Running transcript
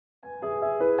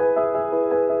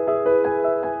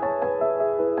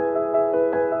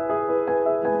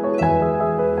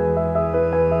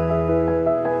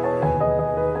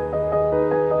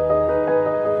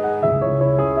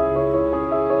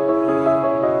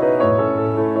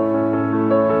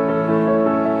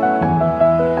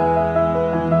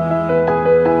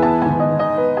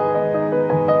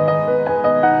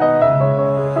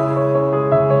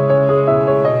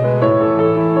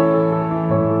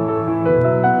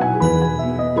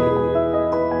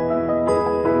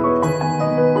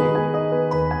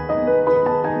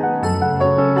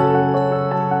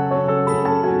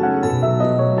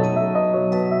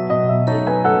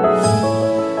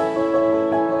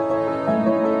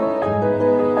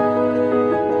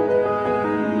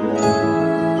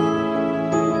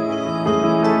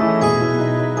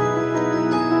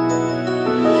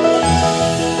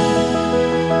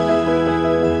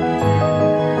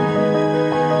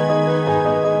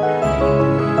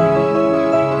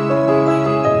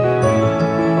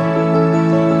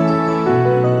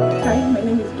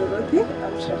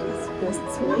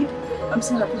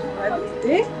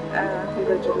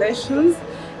congratulations.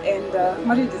 And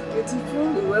marriage is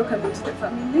beautiful. We welcome you to the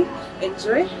family.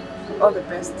 Enjoy. All the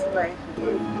best. Bye.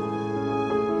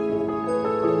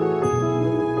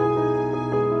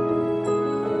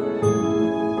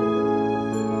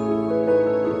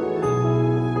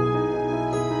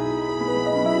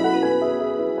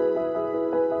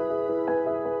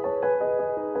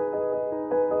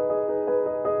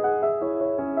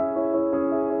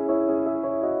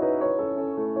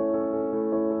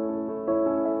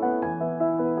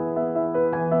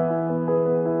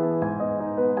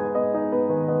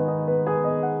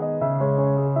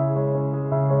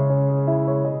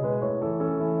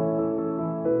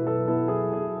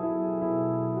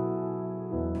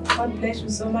 God bless you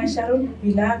so much, Sharon.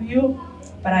 We love you,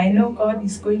 but I know God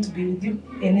is going to be with you.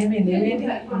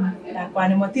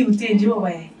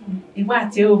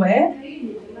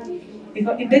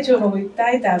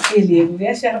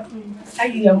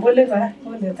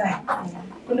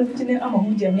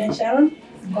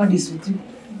 God is with you.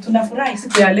 Tunafurahi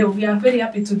siku ya leo. We are very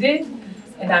happy today,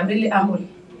 and I'm really humble.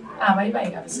 Bye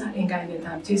bye kabisa. Ingane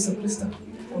na Yesu Kristo.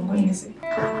 Mungu nisi.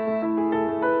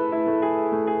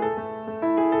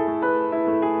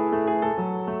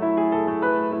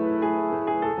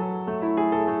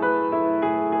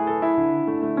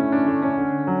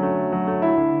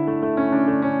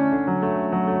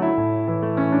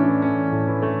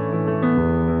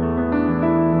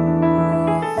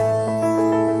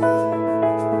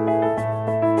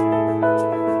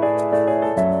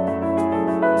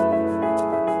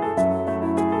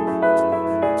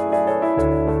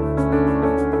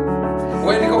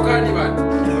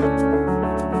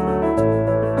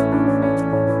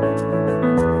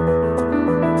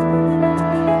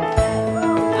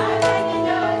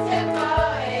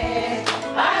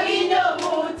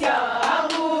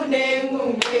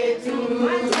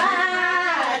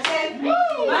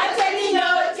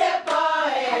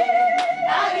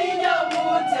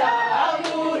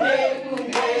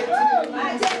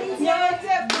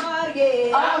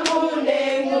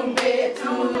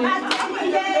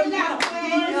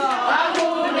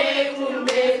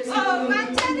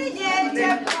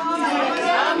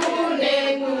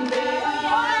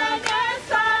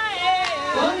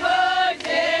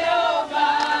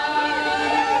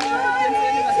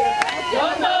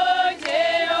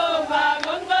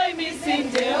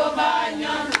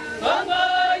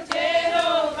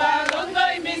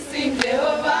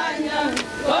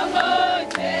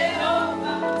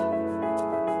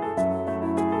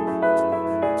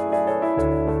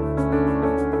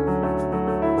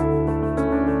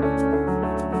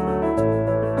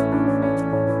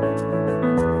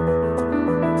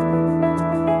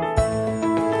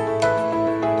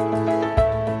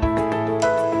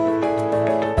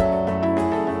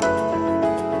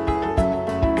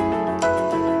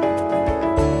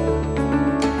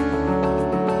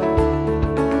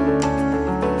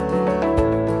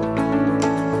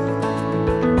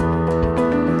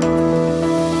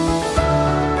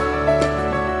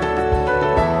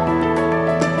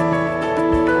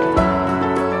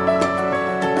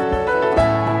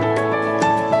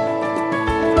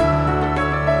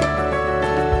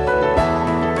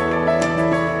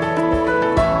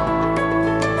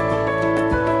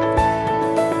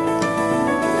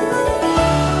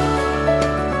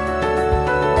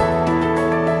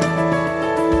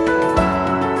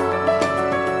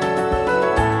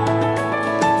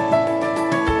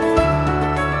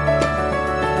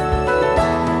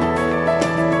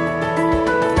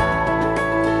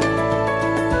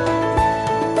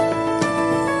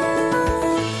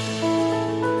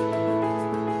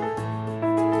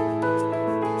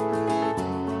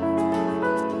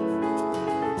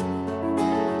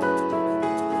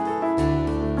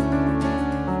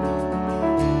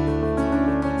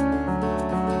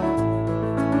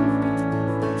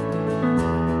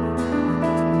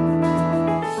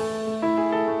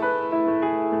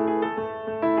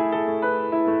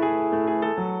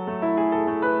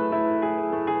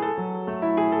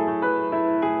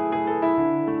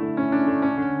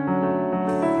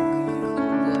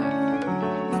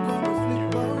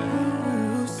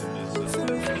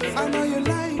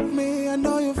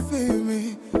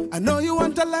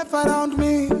 Life around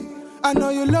me, I know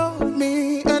you love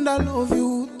me and I love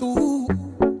you too,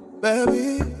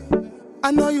 baby.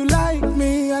 I know you like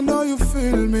me, I know you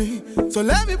feel me, so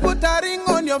let me put a ring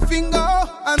on your finger.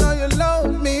 I know you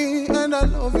love me and I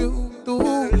love you too,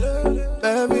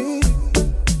 baby.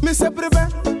 Me say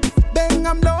prevent, bang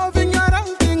I'm loving your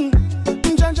outing.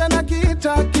 Janja na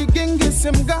kita kigingi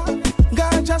simga,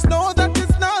 God just know that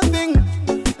it's nothing.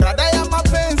 Rather I am a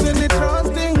pains in the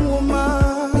trusting woman.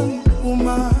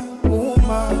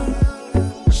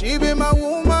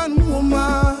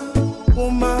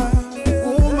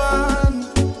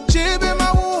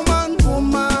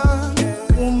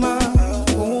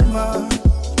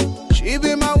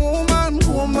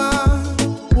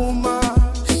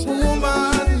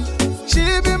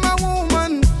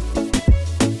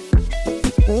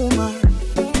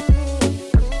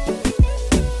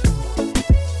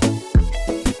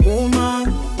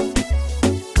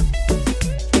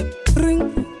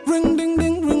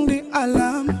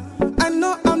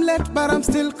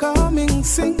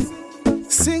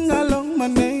 Sing along my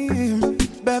name,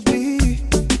 baby.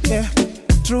 Yeah,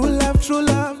 true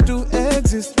love do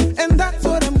exist, and that's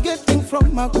what I'm getting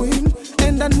from my queen.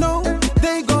 And I know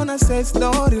they gonna say it's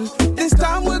not real. This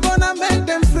time we're gonna make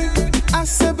them free. I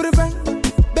say,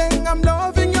 bang, I'm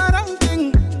loving your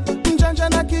outing.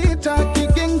 Njanja kita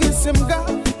kigingi simga.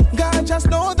 God just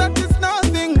know that it's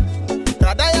nothing.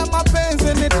 Rather I am a pains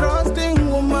and a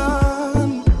trusting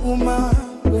woman.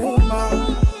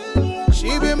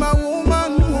 She be my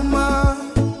woman.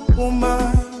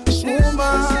 She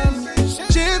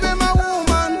be my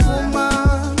woman.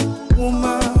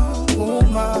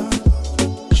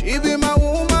 She be my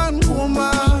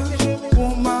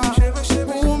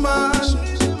woman.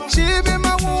 She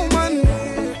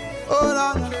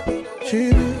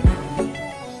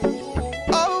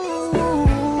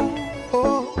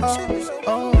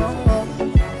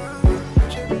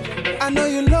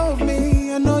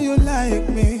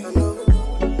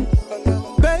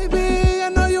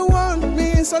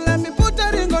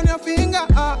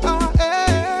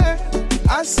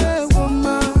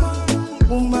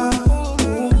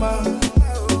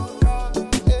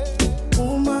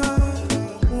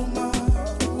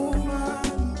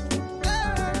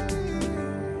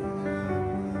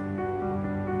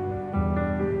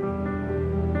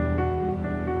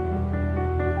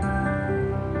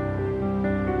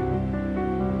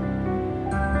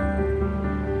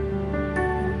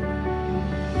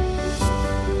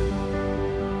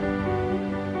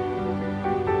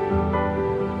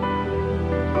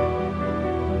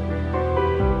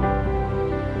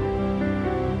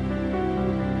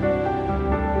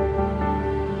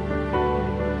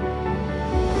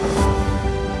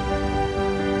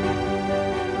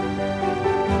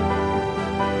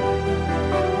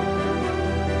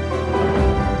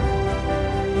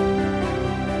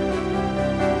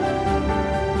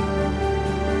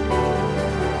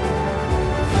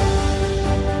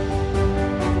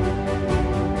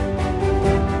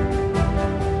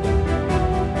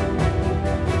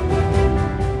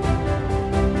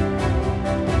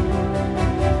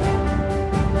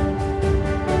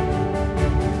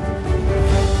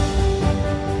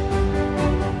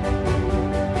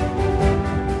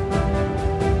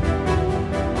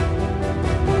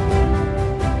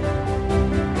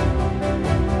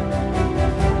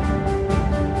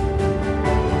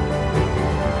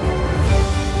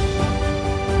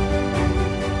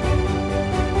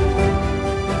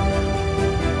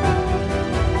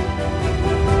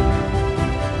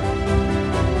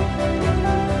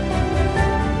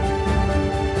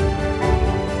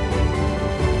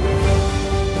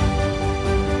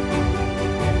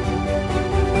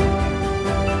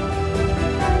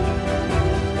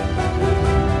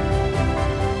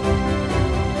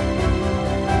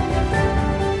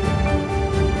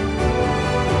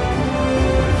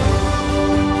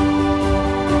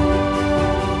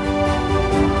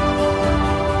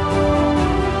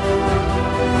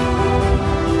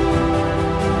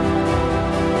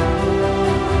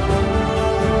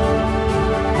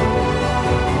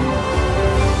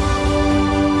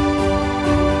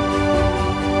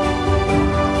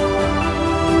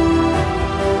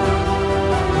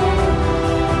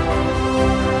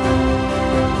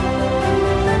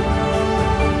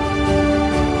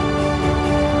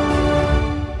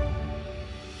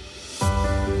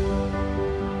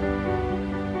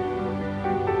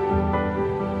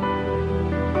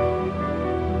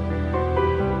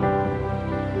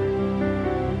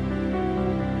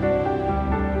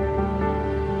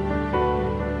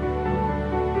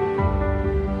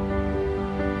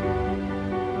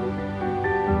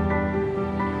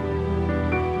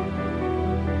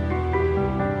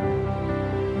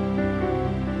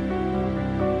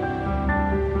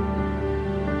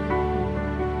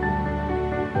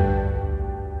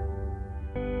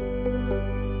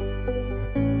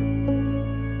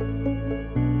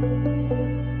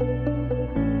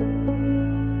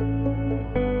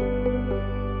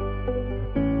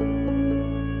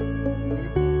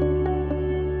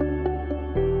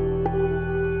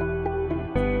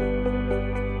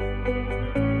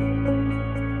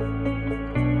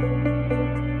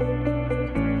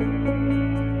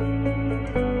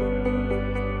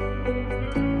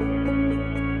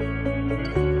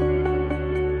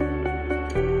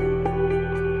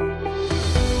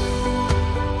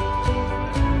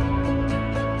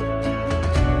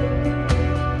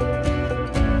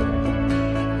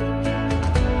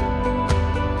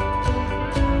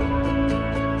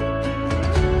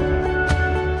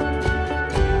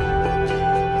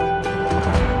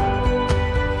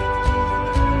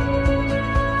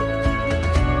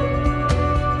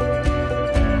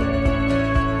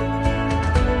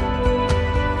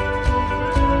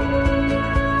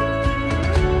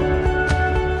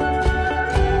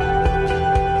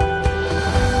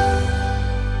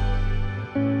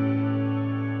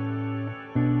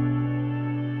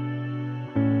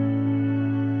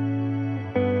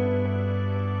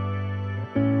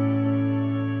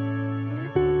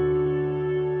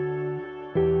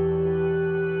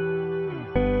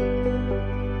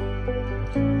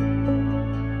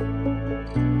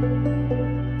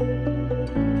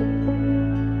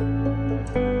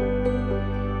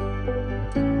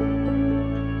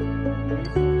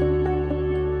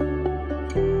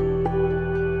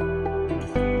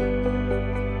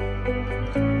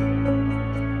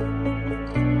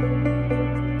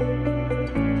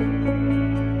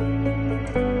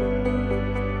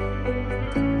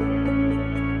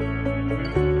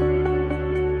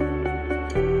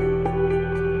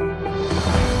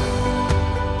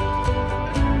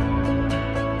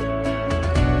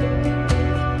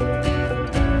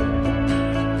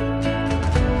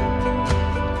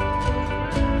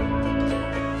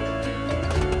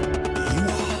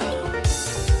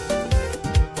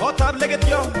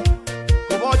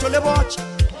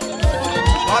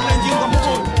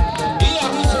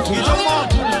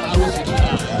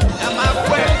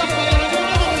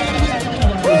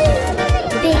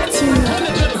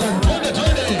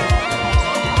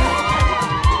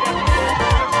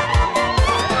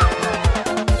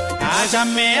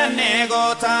Ajame nego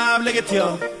tablegetio.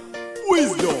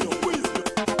 Wisdom.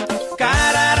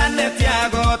 Kararane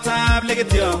tiago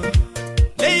tablegetio.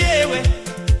 Leyewe.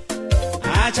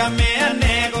 Ajame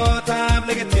nego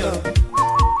tablegetio.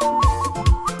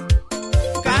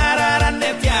 Kararane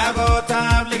tiago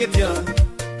tablegetio.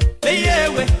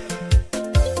 Leyewe.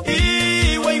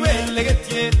 Iwe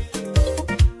legetie.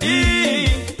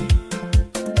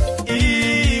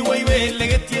 Iwe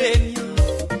legetie.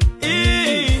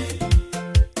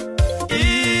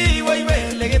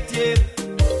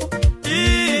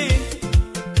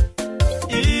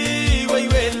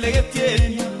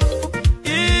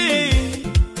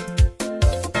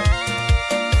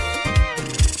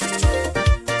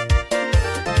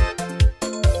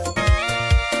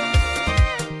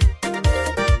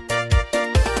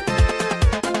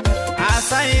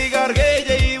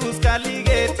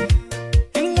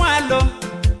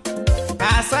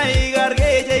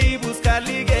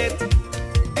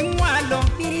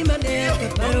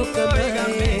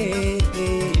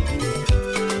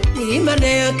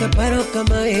 Kaparo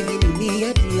kama egini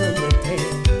ya tiamete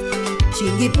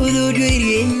Chingi pudu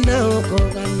duirina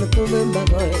okongan kumemba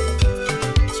boy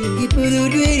Chingi pudu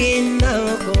duirina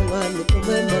okongan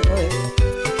kumemba boy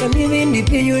Kami mindi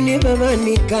pinyuni baba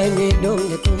ni kanye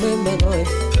donge kumemba boy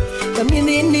Kami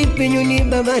mindi pinyuni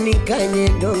baba ni kanye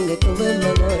donge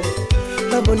kumemba boy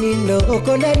Mambo nindo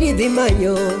okonda di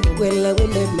manyo Gwela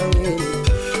wende mawe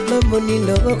Mambo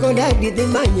nindo okonda di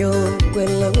manyo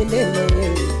Gwela wende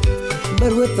mawe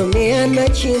Maruto me anda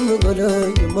chimu godo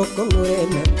yumoko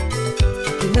ngurena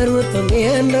Maruto me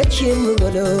anda chimu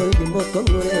godo yumoko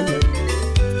ngurena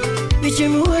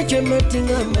Bichimu wache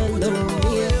matinga mando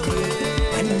miyako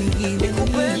Anigine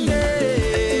mwende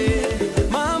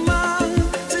Mama,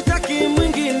 sitaki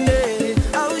mwingine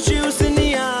Aushi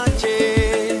usiniache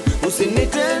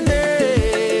Usinitende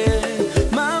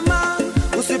Mama,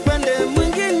 usipende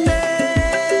mwingine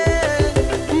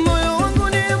Moyo wangu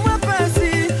ni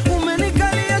mwepesi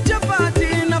Umenikalia chapati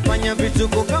Nafanya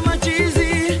vituko kama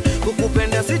chizi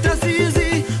Kukupenda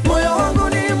sitasizi Moyo wangu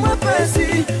ni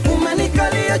mwepesi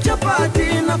Umenikalia chapati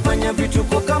Nafanya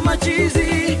vituko kama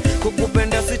chizi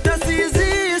Kukupenda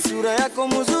sitasizi Sura yako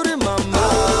mzuri mama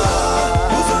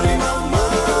Mzuri mama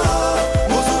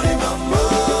Mzuri mama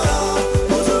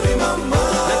Mzuri mama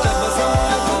Natabasamu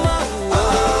lako mama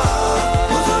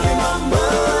Mzuri mama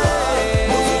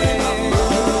Mzuri mama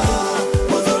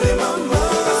Mzuri mama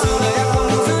Sura yako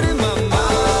mzuri mama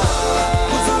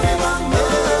Mzuri mama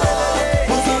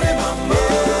Mzuri mama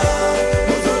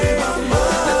Mzuri mama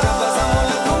Natabasamu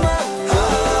lako mama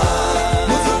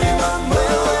Mzuri mama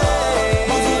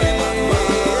Mzuri mama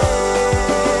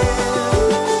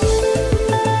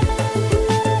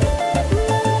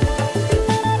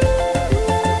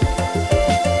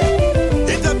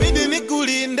Itabidi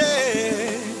nikulinde,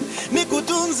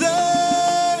 nikutunze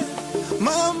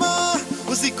mama,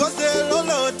 usikose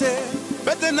lolote.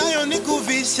 Pete nayo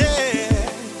nikuvishe,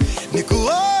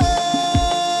 nikuoe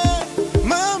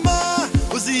mama,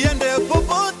 usiende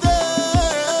popote.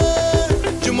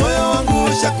 Moyo wangu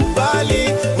ushakubali,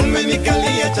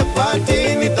 umenikalia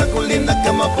chapati, nitakulinda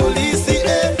kama polisi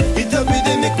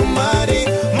itabidi nikumari.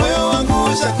 Moyo wangu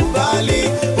ushakubali,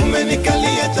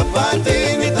 umenikalia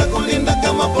chapati, nitakulinda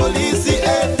kama polisi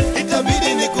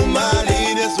itabidi nikumari.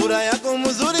 Sura yako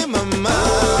mzuri mama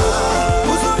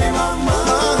Mzuri mama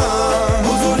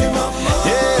Mzuri mama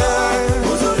Yeah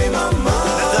Mzuri mama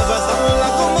Natabasamu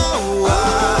lako maua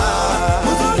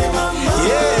Mzuri mama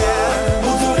Yeah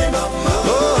Mzuri mama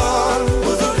Oh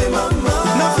Mzuri mama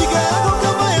Na figa yako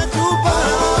kama ya chupa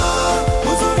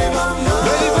Mzuri mama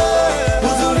Baby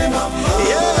Mzuri mama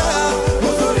Yeah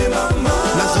Mzuri mama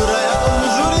Na sura yako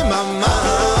mzuri mama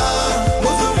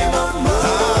Mzuri mama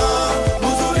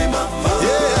Mzuri mama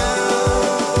Yeah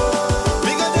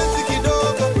Piga dance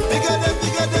kidogo Piga dance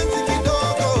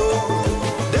kidogo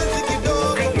Dance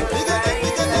kidogo Piga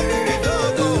dance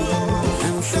kidogo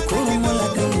Namshukuru Mola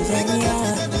kanijalia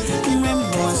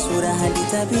mrembo wa sura hadi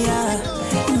tabia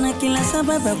na kila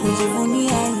sababu ya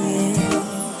kujivunia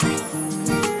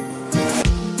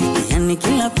Yani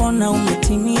kila kona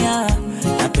umetimia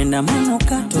napenda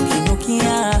manukato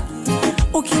kinukia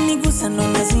ukinigusa ndo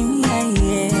nazimia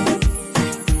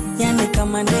Yani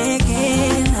kama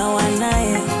ndege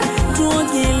hawanaye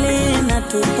tuogelee na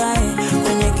tupae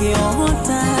kwenye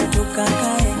kiota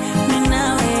tukakae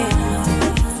minawe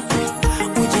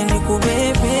uje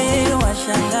nikubebe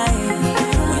washangae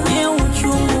wenye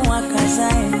uchungu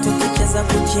wakazae tukicheza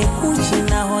kuchekuchi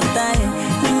na hotae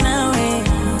minawe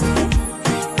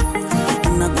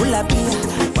unakula pia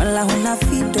wala huna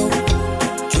fito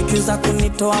chuchu za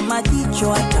kunitoa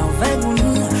majicho hata uvae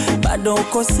gunia bado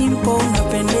uko simple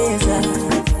unapendeza.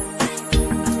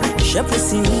 Shape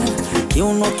sinia,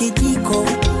 kiuno kijiko,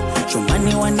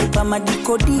 chumani wanipa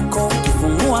madikodiko,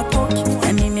 kifungua koki,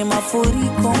 yani ni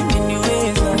mafuriko,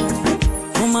 umeniweza.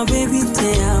 Oh my baby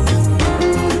te amo,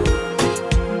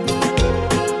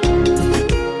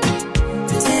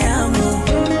 te amo.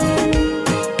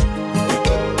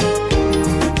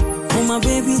 Oh my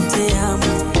baby te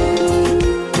amo,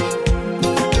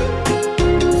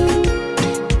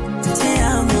 te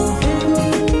amo.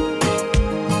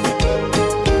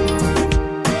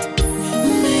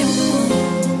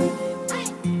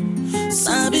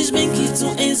 Sabes bem que tu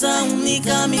és a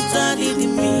única metade de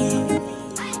mim,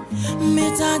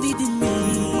 metade de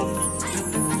mim,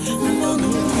 meu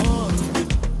amor.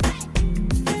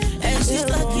 És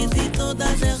justo aqui de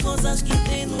todas as rosas que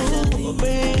tem no jardim. Oh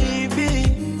baby,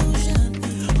 no jardim,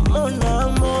 mon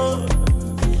amor.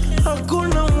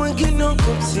 Hakuna mwingine wa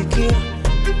kumsikia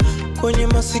kwenye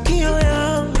masikio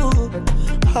yangu,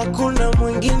 hakuna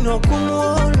mwingine wa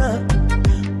kumuona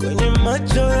kwenye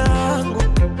macho yangu.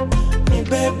 Ni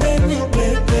bebe,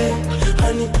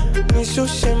 hani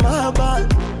nishushe mahaba,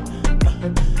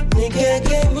 ni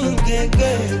gege,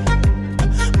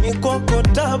 mikoko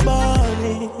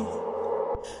tabani.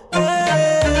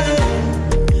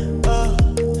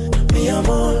 Mi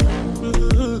amor,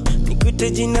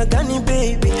 nikuite jina gani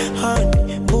baby,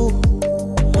 honey, boo,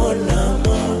 mon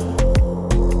amor.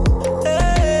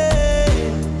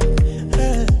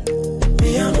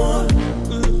 Mi amor,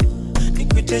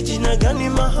 nikuite jina gani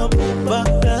mahabuba,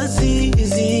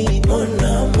 lazizi, mon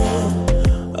amor,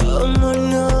 oh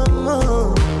mon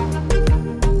amor.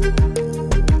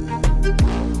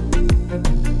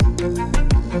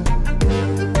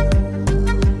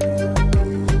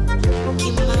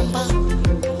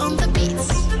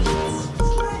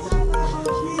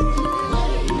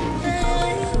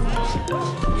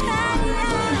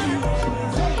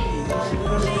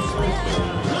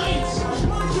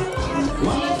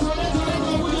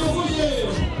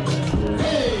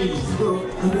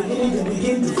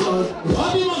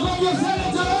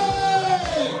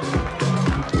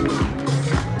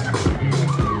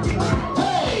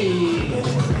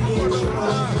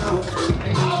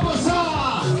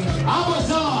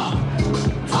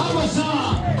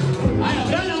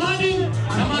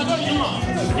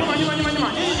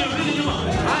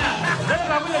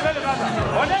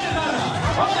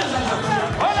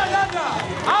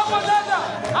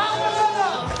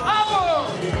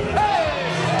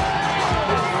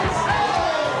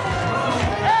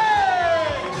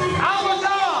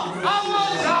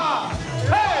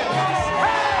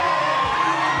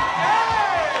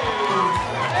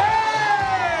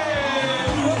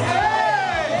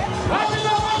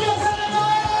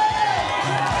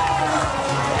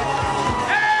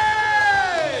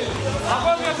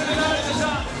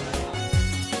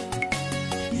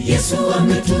 Yesu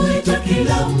ametuita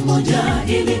kila mmoja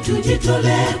ili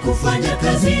tujitolee kufanya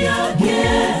kazi yake.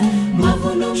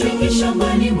 Mavuno mengi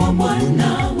shambani mwa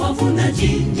Bwana, wavunaji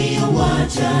ndio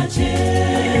wachache.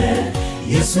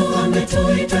 Yesu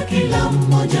ametuita kila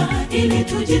mmoja ili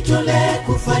tujitolee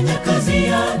kufanya kazi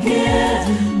yake.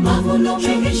 Mavuno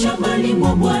mengi shambani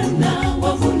mwa Bwana,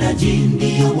 wavunaji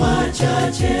ndio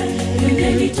wachache.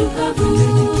 Twendeni tukavune,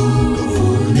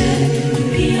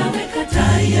 pia weka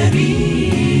tayari.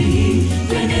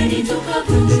 Twendeni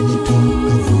tukavune,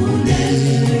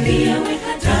 pia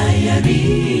weka tayari.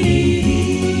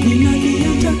 Ni nani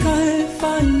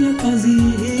atakayefanya kazi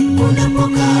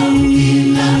unapokaa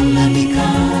ukilalamika?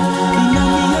 Ni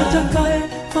nani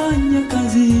atakayefanya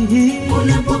kazi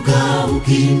unapokaa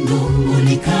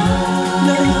ukinung'unika?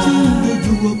 Laiti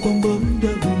ungejua kwamba muda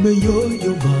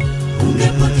umeyoyoma,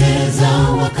 ungepoteza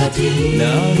wakati.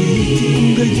 Laiti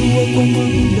ungejua kwamba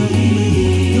muda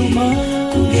umeyoyoma,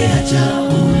 ungeacha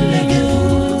ulegevu.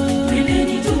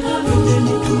 Twendeni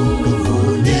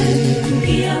tukavune,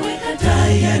 pia weka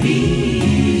tayari.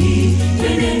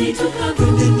 Twendeni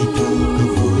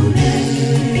tukavune,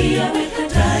 pia weka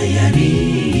tayari.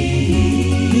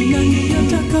 Ni nani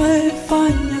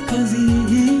atakayefanya kazi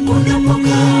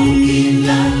unapokaa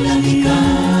ukilalamika?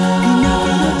 Ni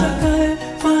nani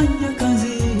atakayefanya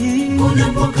kazi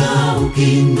unapokaa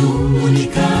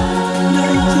ukinung'unika?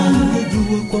 Laiti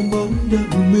ungejua kwamba muda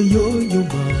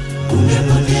umeyoyoma,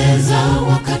 ungepoteza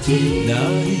wakati.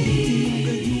 Laiti